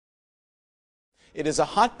It is a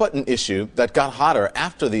hot-button issue that got hotter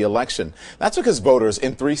after the election. That's because voters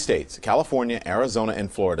in 3 states, California, Arizona,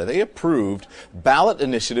 and Florida, they approved ballot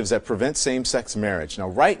initiatives that prevent same-sex marriage. Now,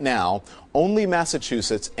 right now, only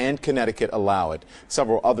Massachusetts and Connecticut allow it.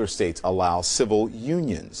 Several other states allow civil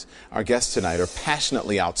unions. Our guests tonight are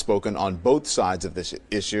passionately outspoken on both sides of this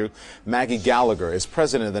issue. Maggie Gallagher is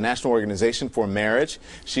president of the National Organization for Marriage.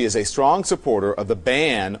 She is a strong supporter of the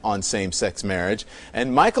ban on same-sex marriage.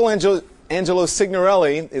 And Michelangelo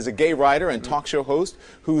Signorile is a gay writer and talk show host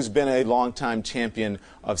who's been a longtime champion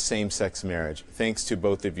of same-sex marriage. Thanks to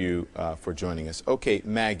both of you for joining us. Okay,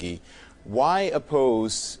 Maggie, why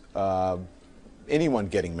oppose anyone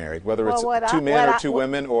getting married, whether it's two men or two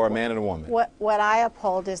women or a man and a woman? What I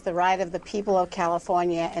uphold is the right of the people of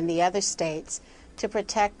California and the other states to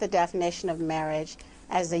protect the definition of marriage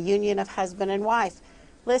as a union of husband and wife.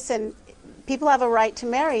 Listen, people have a right to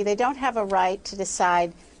marry. They don't have a right to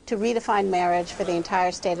decide to redefine marriage for the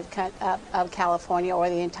entire state of California or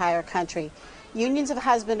the entire country. Unions of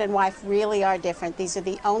husband and wife really are different. These are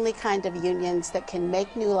the only kind of unions that can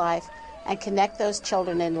make new life and connect those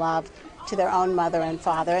children in love to their own mother and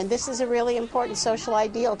father. And this is a really important social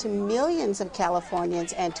ideal to millions of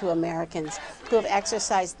Californians and to Americans who have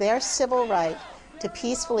exercised their civil right to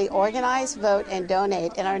peacefully organize, vote, and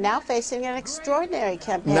donate, and are now facing an extraordinary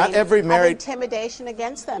campaign of intimidation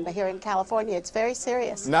against them here in California. It's very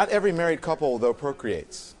serious. Not every married couple, though,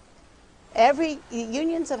 procreates.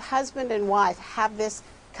 Unions of husband and wife have this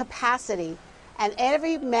capacity, and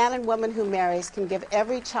every man and woman who marries can give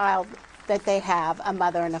every child that they have a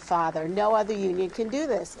mother and a father. No other union can do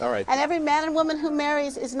this. All right. And every man and woman who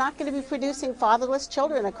marries is not going to be producing fatherless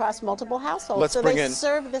children across multiple households. So they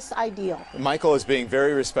serve this ideal. Michael is being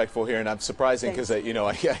very respectful here, and I'm surprising because I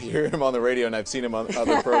hear him on the radio and I've seen him on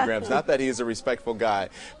other programs. Not that he is a respectful guy,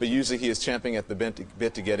 but usually he is champing at the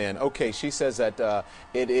bit to get in. Okay, she says that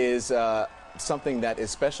it is something that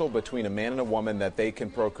is special between a man and a woman that they can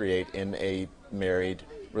procreate in a married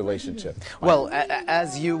relationship. Well,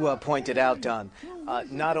 as you pointed out, Don,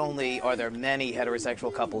 not only are there many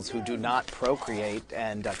heterosexual couples who do not procreate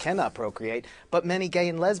and cannot procreate, but many gay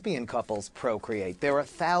and lesbian couples procreate. There are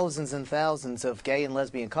thousands and thousands of gay and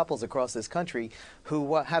lesbian couples across this country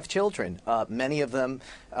who have children. Many of them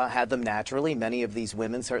had them naturally. Many of these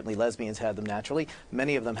women, certainly lesbians, had them naturally.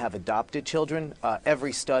 Many of them have adopted children.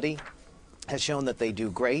 Every study has shown that they do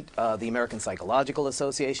great. The American Psychological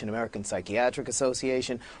Association, American Psychiatric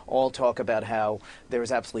Association all talk about how there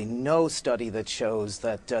is absolutely no study that shows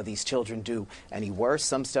that these children do any worse.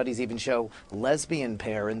 Some studies even show lesbian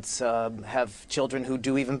parents have children who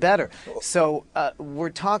do even better. So we're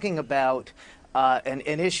talking about an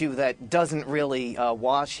issue that doesn't really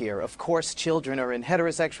wash here. Of course, children are in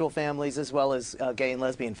heterosexual families as well as gay and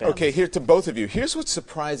lesbian families. Okay, here to both of you. Here's what's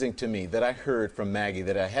surprising to me that I heard from Maggie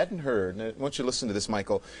that I hadn't heard. And I want you to listen to this,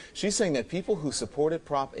 Michael. She's saying that people who supported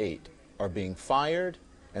Prop 8 are being fired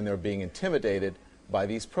and they're being intimidated by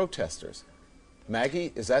these protesters.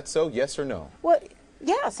 Maggie, is that so? Yes or no? Well,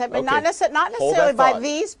 yes, I mean, not necessarily by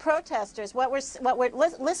these protesters.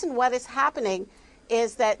 Listen, what is happening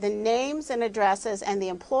is that the names and addresses and the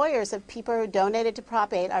employers of people who donated to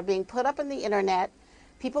Prop 8 are being put up on the internet.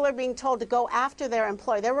 People are being told to go after their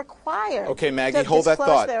employer. They're required. Okay, Maggie, hold that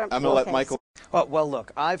thought. I'm going to let Michael. Well,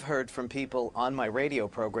 look, I've heard from people on my radio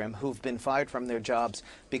program who've been fired from their jobs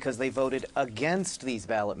because they voted against these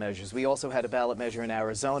ballot measures. We also had a ballot measure in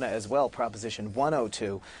Arizona as well, Proposition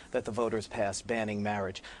 102, that the voters passed banning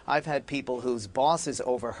marriage. I've had people whose bosses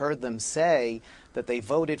overheard them say that they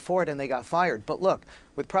voted for it and they got fired. But look,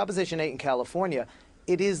 with Proposition 8 in California,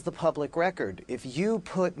 it is the public record. If you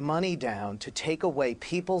put money down to take away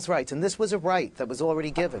people's rights, and this was a right that was already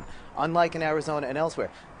given, unlike in Arizona and elsewhere,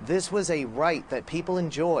 this was a right that people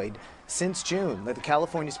enjoyed since June, that the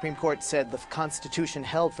California Supreme Court said the Constitution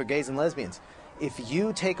held for gays and lesbians. If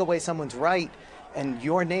you take away someone's right and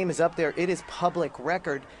your name is up there, it is public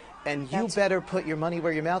record. And you better put your money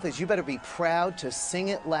where your mouth is. You better be proud to sing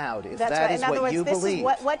it loud if that is what you believe.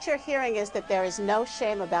 What you're hearing is that there is no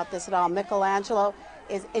shame about this at all. Michelangelo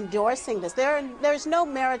is endorsing this. There's no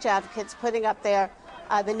marriage advocates putting up there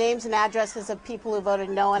the names and addresses of people who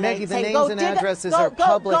voted no on it. Maggie, the names and addresses are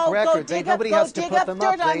public record. Nobody has to put them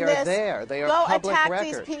up. They are there. They are public record. Go attack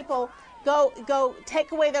these people. Go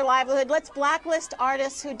take away their livelihood. Let's blacklist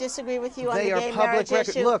artists who disagree with you on the gay marriage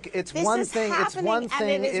issue. Look, it's one thing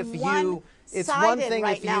if you It's one thing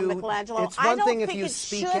right now, Michelangelo. I don't think it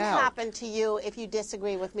should happen to you if you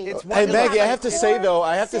disagree with me. Hey, Maggie, I have to say, though,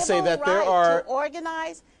 that there are to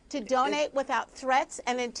organize, to donate without threats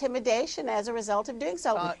and intimidation as a result of doing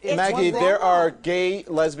so. Maggie, there are gay,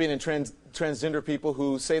 lesbian, and transgender people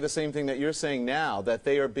who say the same thing that you're saying now, that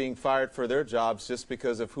they are being fired for their jobs just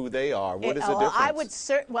because of who they are. What is the difference? I would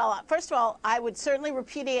first of all, I would certainly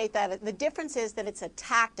repudiate that. The difference is that it's a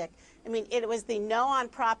tactic. I mean, it was the No on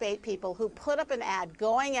Prop 8 people who put up an ad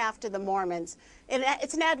going after the Mormons. And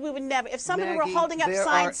it's an ad we would never, if somebody were holding up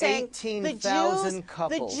signs saying the Jews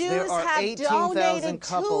have donated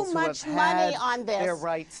too much money on this, their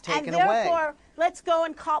rights taken and away. therefore let's go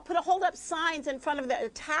and hold up signs in front of them,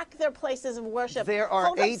 attack their places of worship. There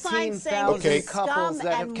are 18,000 couples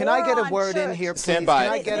that have. Can I get a word in here, please? Stand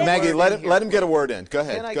by. Maggie, let him get a word in. Go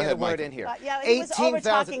ahead. Can I Go get ahead, a word Michael. in here? Yeah, he was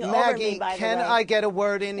over-talking over me, Maggie, by the can way. I get a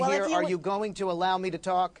word in Well, here? if you Are would- you going to allow me to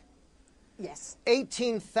talk? Yes.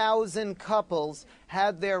 18,000 couples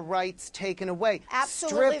had their rights taken away,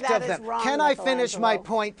 Absolutely, stripped that of is them. wrong, Can I finish my Michelangelo.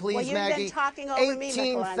 point, please, Well, you've Maggie? been talking over me,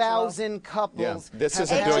 18,000 couples. This have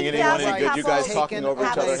isn't had doing their anyone any good. rights You guys taken talking over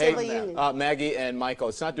each other. Absolutely. Hey, Maggie and Michael,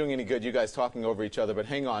 it's not doing any good. You guys talking over each other. But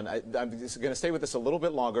hang on, I'm just going to stay with this a little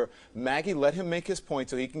bit longer. Maggie, let him make his point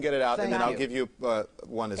so he can get it out, and then I'll give you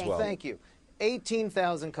one as well. Thank you.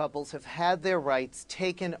 18,000 couples have had their rights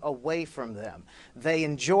taken away from them. They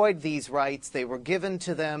enjoyed these rights. They were given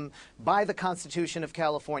to them by the Constitution of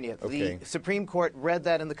California. Okay. The Supreme Court read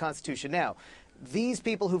that in the Constitution. Now, these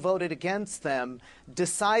people who voted against them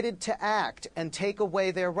decided to act and take away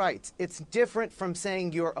their rights. It's different from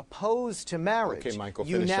saying you're opposed to marriage. Okay, Michael,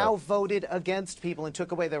 you finish now up. voted against people and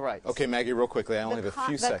took away their rights. Okay, Maggie, real quickly. I only have a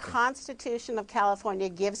few seconds. The Constitution of California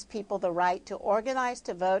gives people the right to organize,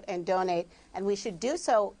 to vote, and donate, and we should do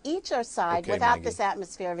so each our side Okay, without Maggie. this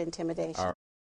atmosphere of intimidation.